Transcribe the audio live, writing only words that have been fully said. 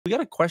We got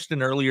a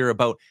question earlier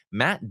about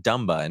Matt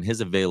Dumba and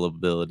his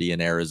availability in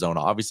Arizona.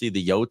 Obviously,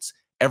 the Yotes,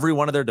 every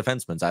one of their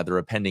defensemen is either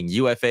a pending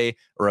UFA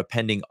or a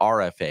pending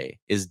RFA.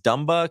 Is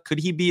Dumba, could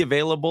he be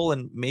available?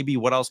 And maybe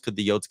what else could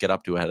the Yotes get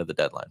up to ahead of the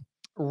deadline?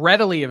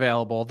 Readily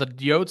available. The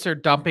Yotes are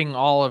dumping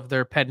all of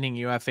their pending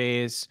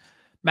UFAs.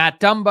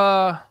 Matt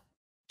Dumba,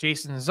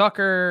 Jason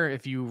Zucker,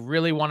 if you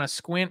really want to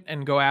squint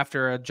and go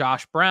after a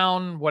Josh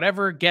Brown,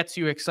 whatever gets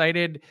you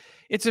excited,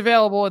 it's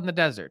available in the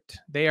desert.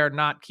 They are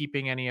not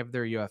keeping any of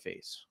their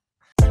UFAs.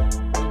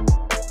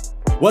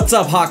 What's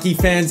up, hockey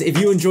fans? If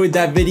you enjoyed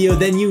that video,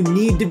 then you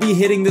need to be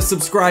hitting the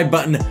subscribe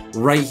button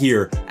right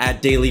here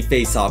at Daily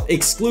Faceoff.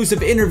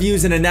 Exclusive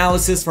interviews and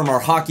analysis from our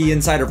hockey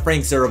insider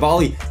Frank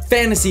Seravalli,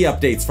 fantasy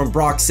updates from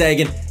Brock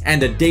Sagan,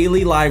 and a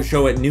daily live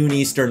show at noon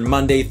Eastern,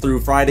 Monday through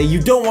Friday. You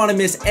don't want to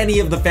miss any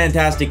of the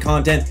fantastic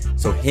content,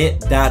 so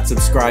hit that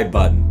subscribe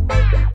button.